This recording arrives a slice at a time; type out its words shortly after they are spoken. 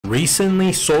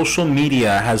Recently, social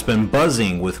media has been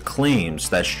buzzing with claims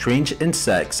that strange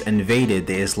insects invaded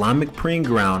the Islamic praying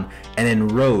ground and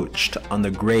encroached on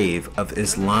the grave of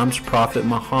Islam's Prophet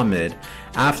Muhammad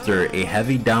after a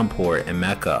heavy downpour in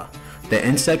Mecca. The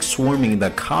insects swarming the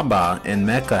Kaaba in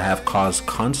Mecca have caused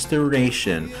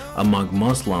consternation among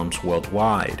Muslims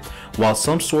worldwide. While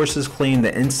some sources claim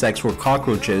the insects were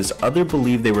cockroaches, others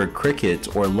believe they were crickets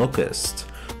or locusts.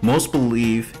 Most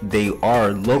believe they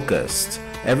are locusts.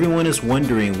 Everyone is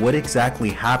wondering what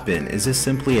exactly happened. Is this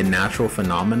simply a natural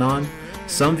phenomenon?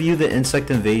 Some view the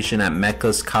insect invasion at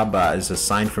Mecca's Kaaba as a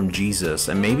sign from Jesus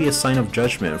and maybe a sign of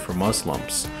judgment for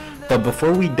Muslims. But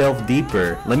before we delve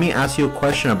deeper, let me ask you a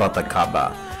question about the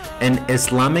Kaaba. In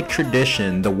Islamic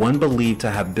tradition, the one believed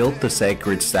to have built the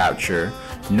sacred statue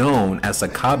known as the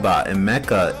Kaaba in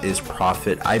Mecca is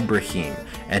Prophet Ibrahim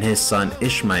and his son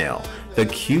Ishmael. The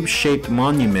cube-shaped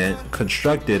monument,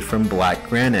 constructed from black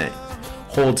granite,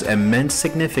 holds immense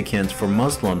significance for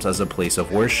Muslims as a place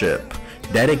of worship,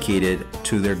 dedicated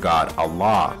to their God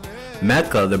Allah.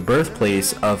 Mecca, the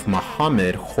birthplace of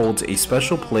Muhammad, holds a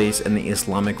special place in the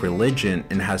Islamic religion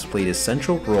and has played a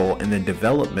central role in the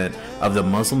development of the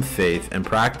Muslim faith and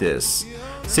practice.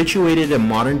 Situated in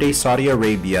modern-day Saudi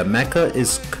Arabia, Mecca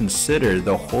is considered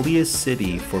the holiest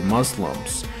city for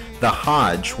Muslims. The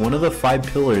Hajj, one of the 5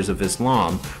 pillars of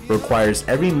Islam, requires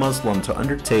every Muslim to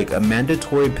undertake a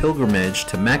mandatory pilgrimage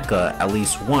to Mecca at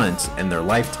least once in their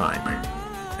lifetime.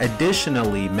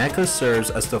 Additionally, Mecca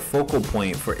serves as the focal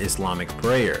point for Islamic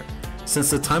prayer. Since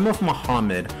the time of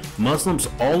Muhammad, Muslims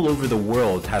all over the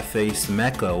world have faced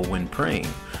Mecca when praying.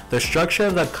 The structure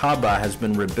of the Kaaba has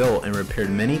been rebuilt and repaired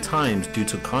many times due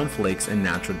to conflicts and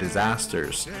natural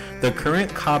disasters. The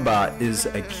current Kaaba is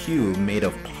a cube made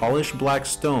of polished black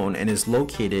stone and is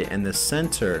located in the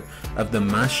center of the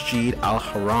Masjid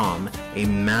al-Haram, a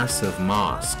massive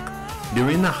mosque.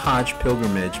 During the Hajj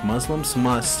pilgrimage, Muslims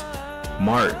must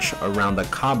march around the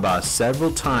Kaaba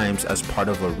several times as part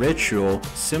of a ritual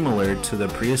similar to the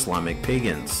pre-Islamic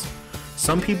pagans.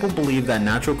 Some people believe that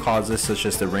natural causes such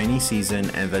as the rainy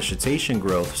season and vegetation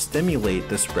growth stimulate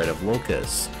the spread of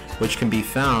locusts, which can be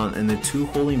found in the 2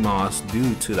 holy mosques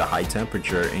due to the high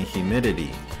temperature and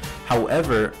humidity.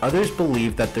 However, others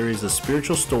believe that there is a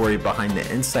spiritual story behind the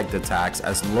insect attacks,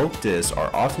 as locusts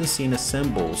are often seen as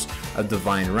symbols of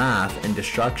divine wrath and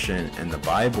destruction in the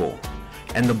Bible.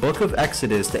 In the book of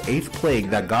Exodus, the 8th plague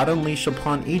that God unleashed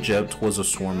upon Egypt was a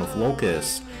swarm of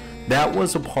locusts. That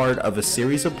was a part of a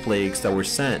series of plagues that were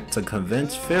sent to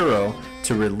convince Pharaoh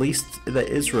to release the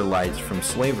Israelites from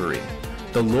slavery.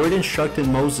 The Lord instructed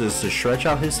Moses to stretch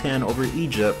out his hand over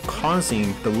Egypt,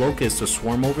 causing the locusts to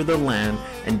swarm over the land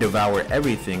and devour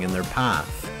everything in their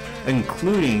path,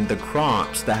 including the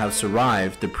crops that have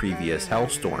survived the previous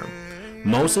hailstorm.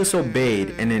 Moses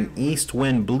obeyed, and an east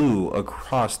wind blew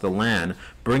across the land,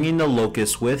 bringing the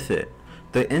locusts with it.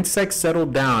 The insects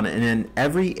settled down in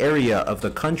every area of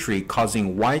the country,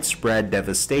 causing widespread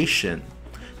devastation.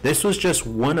 This was just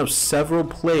one of several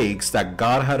plagues that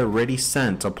God had already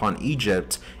sent upon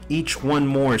Egypt, each one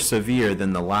more severe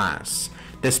than the last.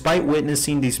 Despite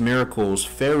witnessing these miracles,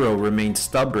 Pharaoh remained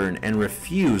stubborn and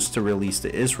refused to release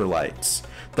the Israelites.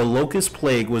 The locust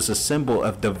plague was a symbol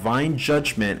of divine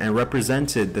judgment and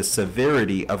represented the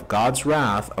severity of God's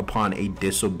wrath upon a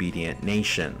disobedient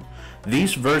nation.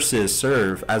 These verses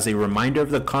serve as a reminder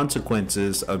of the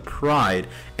consequences of pride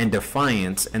and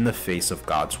defiance in the face of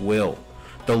God's will.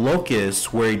 The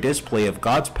locusts were a display of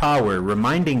God's power,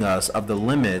 reminding us of the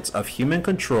limits of human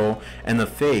control in the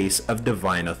face of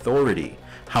divine authority.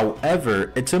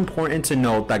 However, it's important to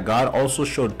note that God also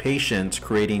showed patience,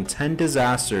 creating 10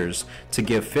 disasters to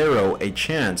give Pharaoh a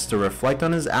chance to reflect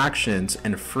on his actions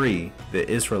and free the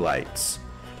Israelites.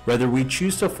 Whether we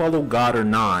choose to follow God or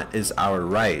not is our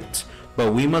right,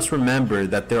 but we must remember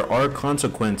that there are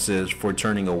consequences for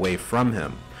turning away from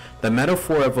him. The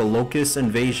metaphor of a locust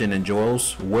invasion in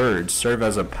Joel's words serve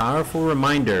as a powerful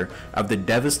reminder of the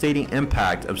devastating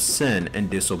impact of sin and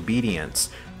disobedience,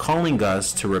 calling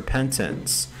us to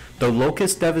repentance. The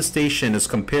locust devastation is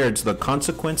compared to the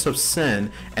consequence of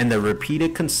sin, and the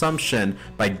repeated consumption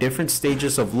by different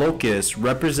stages of locusts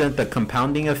represent the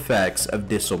compounding effects of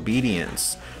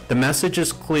disobedience. The message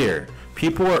is clear.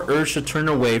 People are urged to turn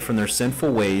away from their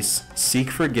sinful ways, seek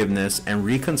forgiveness, and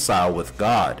reconcile with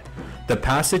God. The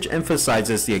passage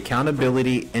emphasizes the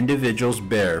accountability individuals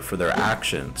bear for their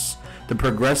actions. The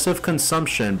progressive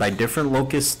consumption by different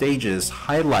locust stages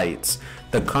highlights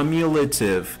the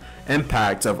cumulative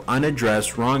impact of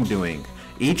unaddressed wrongdoing.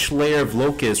 Each layer of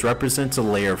locusts represents a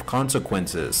layer of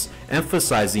consequences,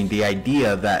 emphasizing the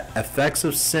idea that effects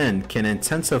of sin can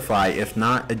intensify if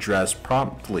not addressed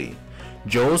promptly.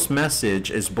 Joel's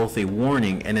message is both a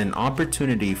warning and an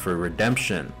opportunity for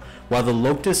redemption. While the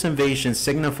locust invasion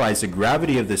signifies the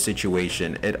gravity of the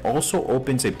situation, it also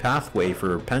opens a pathway for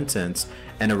repentance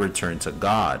and a return to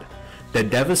God. The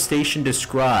devastation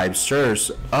described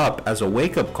serves up as a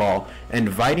wake-up call,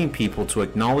 inviting people to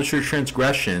acknowledge their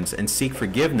transgressions and seek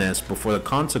forgiveness before the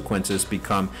consequences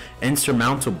become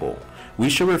insurmountable. We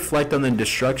should reflect on the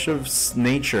destructive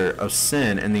nature of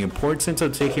sin and the importance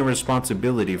of taking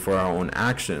responsibility for our own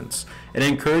actions. It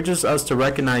encourages us to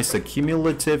recognize the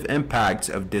cumulative impact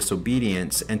of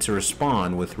disobedience and to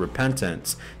respond with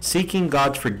repentance, seeking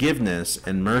God's forgiveness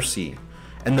and mercy.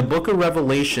 In the book of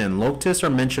Revelation, locusts are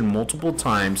mentioned multiple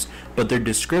times, but their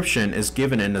description is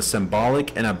given in a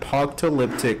symbolic and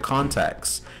apocalyptic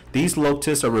context. These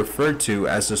locusts are referred to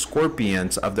as the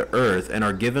scorpions of the earth and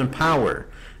are given power.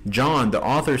 John, the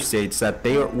author, states that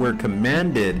they were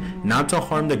commanded not to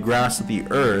harm the grass of the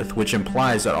earth, which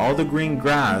implies that all the green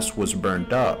grass was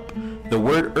burned up. The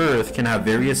word earth can have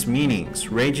various meanings,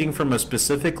 ranging from a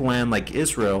specific land like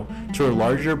Israel to a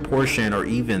larger portion or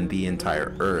even the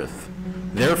entire earth.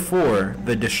 Therefore,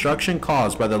 the destruction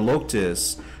caused by the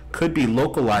locusts could be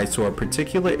localized to a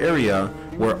particular area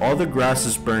where all the grass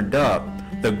is burned up.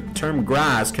 The term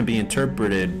grass can be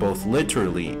interpreted both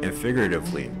literally and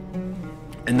figuratively.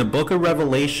 In the book of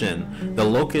Revelation, the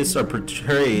locusts are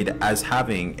portrayed as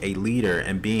having a leader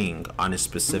and being on a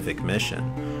specific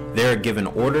mission. They are given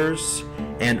orders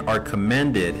and are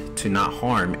commanded to not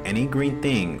harm any green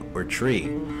thing or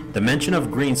tree. The mention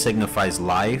of green signifies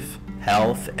life,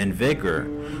 health, and vigor.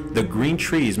 The green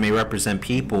trees may represent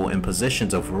people in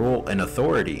positions of rule and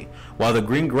authority, while the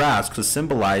green grass could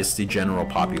symbolize the general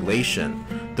population.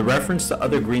 The reference to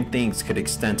other green things could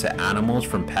extend to animals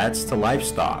from pets to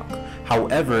livestock.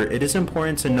 However, it is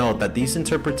important to note that these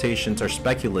interpretations are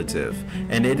speculative,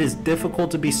 and it is difficult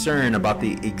to be certain about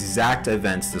the exact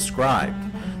events described.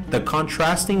 The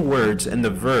contrasting words in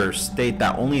the verse state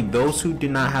that only those who do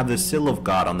not have the seal of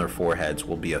God on their foreheads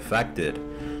will be affected.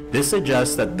 This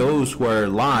suggests that those who are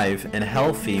alive and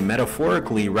healthy,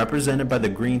 metaphorically represented by the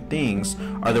green things,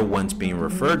 are the ones being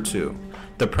referred to.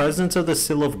 The presence of the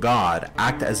seal of God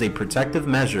acts as a protective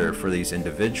measure for these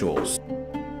individuals.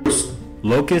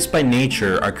 Locusts by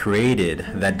nature are created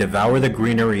that devour the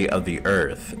greenery of the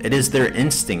earth. It is their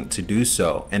instinct to do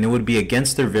so, and it would be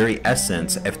against their very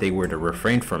essence if they were to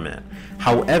refrain from it.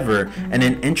 However, in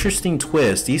an interesting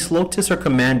twist, these locusts are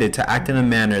commanded to act in a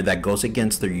manner that goes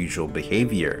against their usual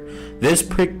behavior. This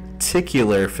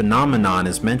particular phenomenon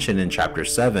is mentioned in chapter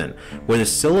 7, where the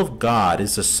seal of God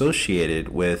is associated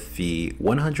with the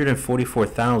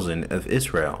 144,000 of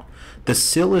Israel. The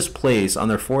seal is placed on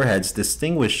their foreheads,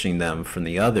 distinguishing them from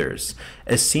the others.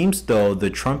 It seems though the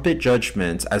trumpet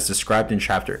judgments, as described in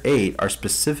chapter 8, are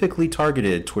specifically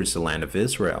targeted towards the land of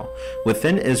Israel.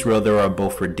 Within Israel, there are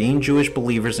both redeemed Jewish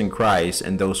believers in Christ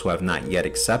and those who have not yet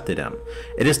accepted him.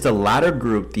 It is the latter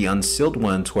group, the unsealed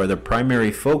ones, who are the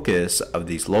primary focus of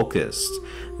these locusts.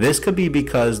 This could be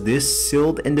because this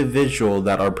sealed individual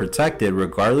that are protected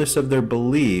regardless of their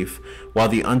belief, while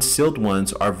the unsealed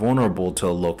ones are vulnerable to a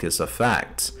locust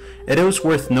effect. It is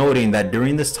worth noting that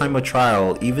during this time of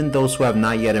trial, even those who have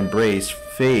not yet embraced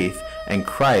faith in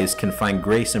Christ can find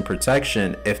grace and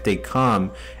protection if they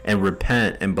come and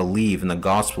repent and believe in the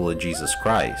gospel of Jesus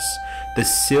Christ. The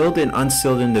sealed and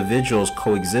unsealed individuals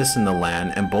coexist in the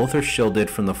land, and both are shielded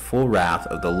from the full wrath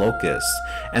of the locusts.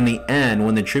 In the end,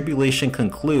 when the tribulation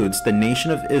concludes, the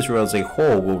nation of Israel as a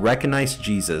whole will recognize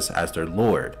Jesus as their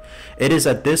Lord. It is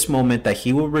at this moment that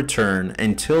he will return.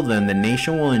 Until then, the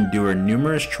nation will endure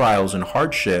numerous trials and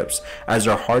hardships as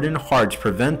their hardened hearts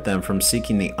prevent them from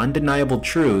seeking the undeniable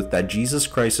truth that Jesus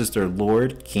Christ is their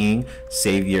Lord, King,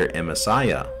 Savior, and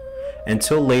Messiah.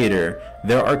 Until later,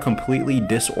 they are completely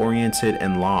disoriented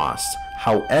and lost.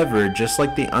 However, just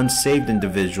like the unsaved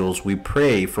individuals we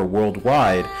pray for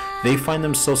worldwide, they find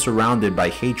themselves surrounded by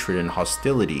hatred and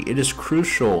hostility. It is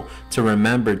crucial to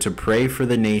remember to pray for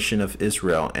the nation of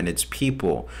Israel and its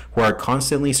people, who are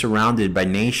constantly surrounded by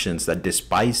nations that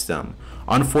despise them.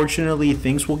 Unfortunately,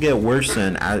 things will get worse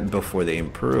before they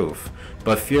improve.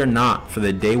 But fear not, for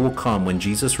the day will come when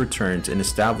Jesus returns and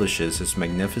establishes his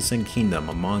magnificent kingdom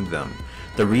among them.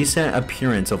 The recent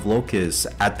appearance of locusts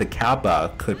at the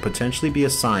Kaaba could potentially be a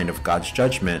sign of God's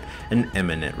judgment and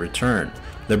imminent return.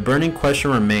 The burning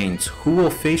question remains, who will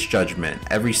face judgment?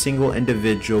 Every single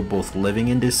individual, both living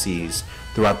and deceased,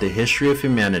 throughout the history of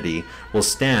humanity will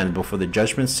stand before the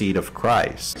judgment seat of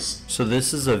Christ. So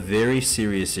this is a very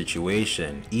serious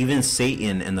situation. Even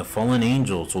Satan and the fallen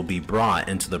angels will be brought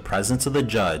into the presence of the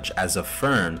judge as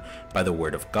affirmed by the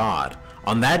word of God.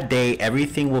 On that day,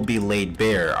 everything will be laid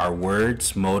bare. Our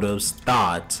words, motives,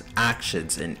 thoughts,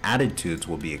 actions, and attitudes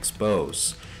will be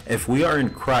exposed. If we are in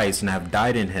Christ and have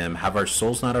died in him, have our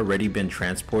souls not already been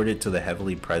transported to the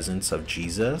heavenly presence of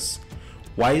Jesus?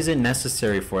 Why is it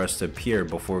necessary for us to appear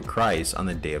before Christ on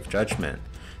the day of judgment?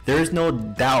 There is no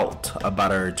doubt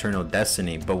about our eternal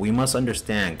destiny, but we must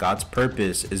understand God's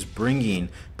purpose is bringing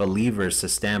believers to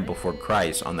stand before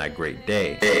Christ on that great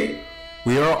day.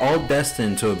 We are all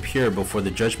destined to appear before the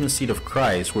judgment seat of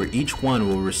Christ, where each one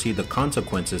will receive the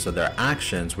consequences of their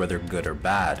actions, whether good or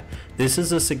bad. This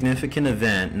is a significant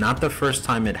event, not the first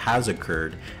time it has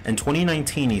occurred. In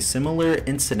 2019, a similar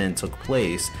incident took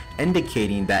place,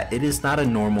 indicating that it is not a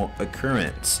normal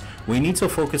occurrence. We need to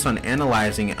focus on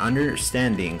analyzing and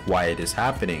understanding why it is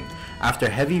happening. After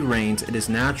heavy rains, it is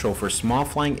natural for small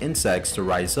flying insects to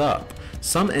rise up.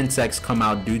 Some insects come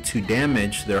out due to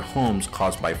damage to their homes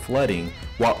caused by flooding,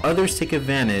 while others take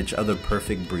advantage of the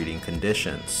perfect breeding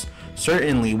conditions.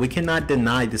 Certainly, we cannot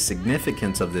deny the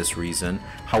significance of this reason.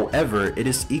 However, it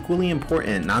is equally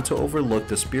important not to overlook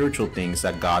the spiritual things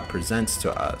that God presents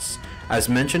to us. As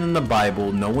mentioned in the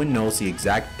Bible, no one knows the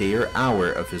exact day or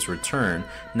hour of his return,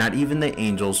 not even the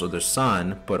angels or the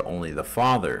Son, but only the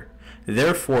Father.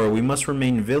 Therefore, we must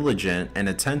remain vigilant and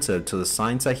attentive to the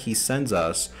signs that he sends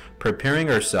us, preparing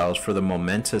ourselves for the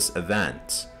momentous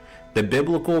event. The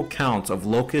biblical accounts of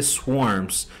locust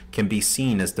swarms can be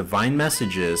seen as divine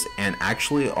messages and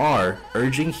actually are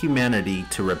urging humanity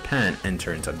to repent and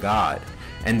turn to God.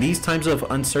 In these times of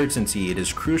uncertainty, it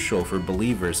is crucial for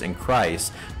believers in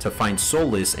Christ to find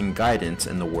solace and guidance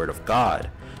in the Word of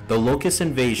God. The locust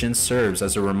invasion serves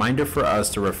as a reminder for us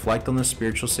to reflect on the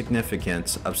spiritual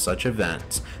significance of such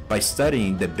events. By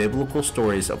studying the biblical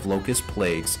stories of locust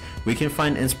plagues, we can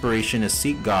find inspiration to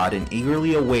seek God and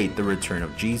eagerly await the return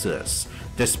of Jesus.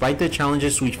 Despite the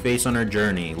challenges we face on our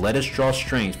journey, let us draw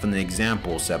strength from the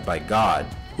example set by God,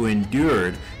 who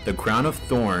endured the crown of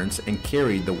thorns and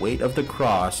carried the weight of the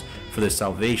cross for the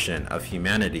salvation of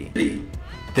humanity.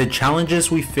 The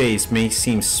challenges we face may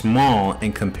seem small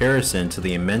in comparison to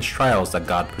the immense trials that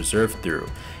God preserved through.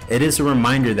 It is a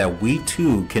reminder that we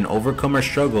too can overcome our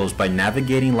struggles by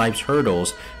navigating life's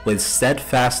hurdles with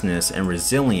steadfastness and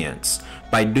resilience.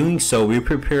 By doing so, we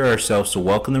prepare ourselves to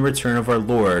welcome the return of our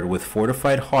Lord with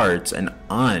fortified hearts and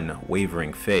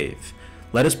unwavering faith.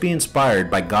 Let us be inspired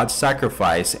by God's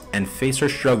sacrifice and face our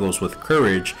struggles with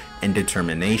courage and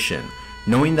determination,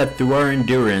 knowing that through our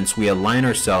endurance we align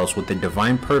ourselves with the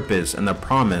divine purpose and the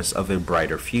promise of a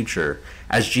brighter future.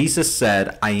 As Jesus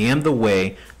said, "I am the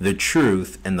way, the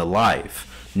truth, and the life.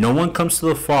 No one comes to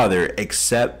the Father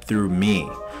except through me."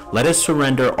 Let us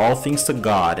surrender all things to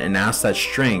God and ask that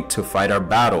strength to fight our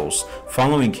battles,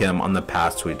 following him on the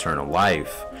path to eternal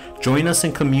life. Join us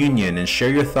in communion and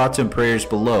share your thoughts and prayers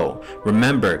below.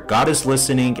 Remember, God is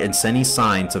listening and sending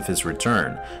signs of his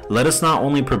return. Let us not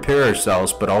only prepare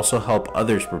ourselves, but also help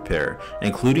others prepare,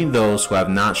 including those who have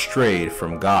not strayed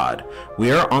from God.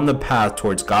 We are on the path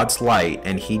towards God's light,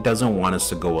 and he doesn't want us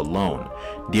to go alone.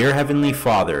 Dear Heavenly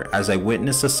Father, as I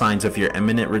witness the signs of your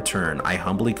imminent return, I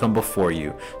humbly come before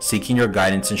you, seeking your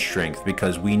guidance and strength,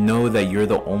 because we know that you're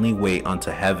the only way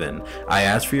unto heaven. I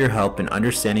ask for your help in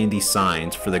understanding these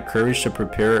signs, for the courage to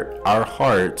prepare our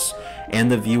hearts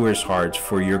and the viewers' hearts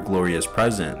for your glorious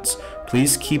presence.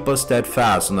 Please keep us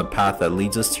steadfast on the path that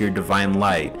leads us to your divine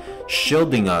light,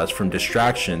 shielding us from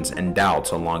distractions and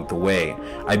doubts along the way.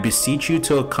 I beseech you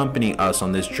to accompany us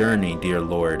on this journey, dear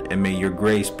Lord, and may your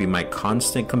grace be my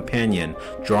constant companion,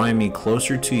 drawing me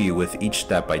closer to you with each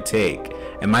step I take.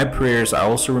 In my prayers, I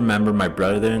also remember my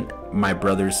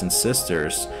brothers and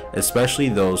sisters, especially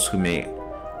those who may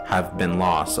have been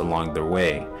lost along their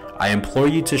way. I implore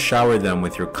you to shower them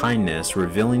with your kindness,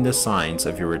 revealing the signs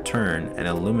of your return and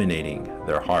illuminating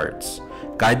their hearts.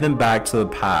 Guide them back to the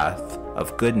path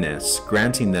of goodness,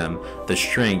 granting them the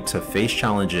strength to face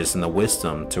challenges and the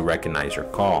wisdom to recognize your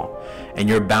call. And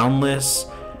your boundless,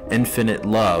 infinite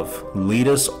love, lead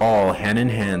us all hand in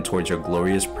hand towards your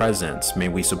glorious presence. May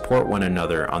we support one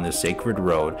another on this sacred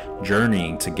road,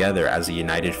 journeying together as a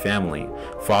united family.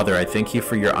 Father, I thank you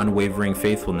for your unwavering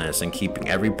faithfulness and keeping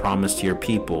every promise to your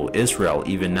people, Israel.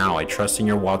 Even now, I trust in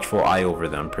your watchful eye over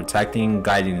them, protecting and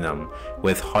guiding them.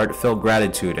 With heartfelt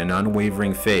gratitude and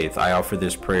unwavering faith, I offer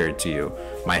this prayer to you,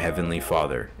 my Heavenly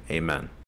Father. Amen.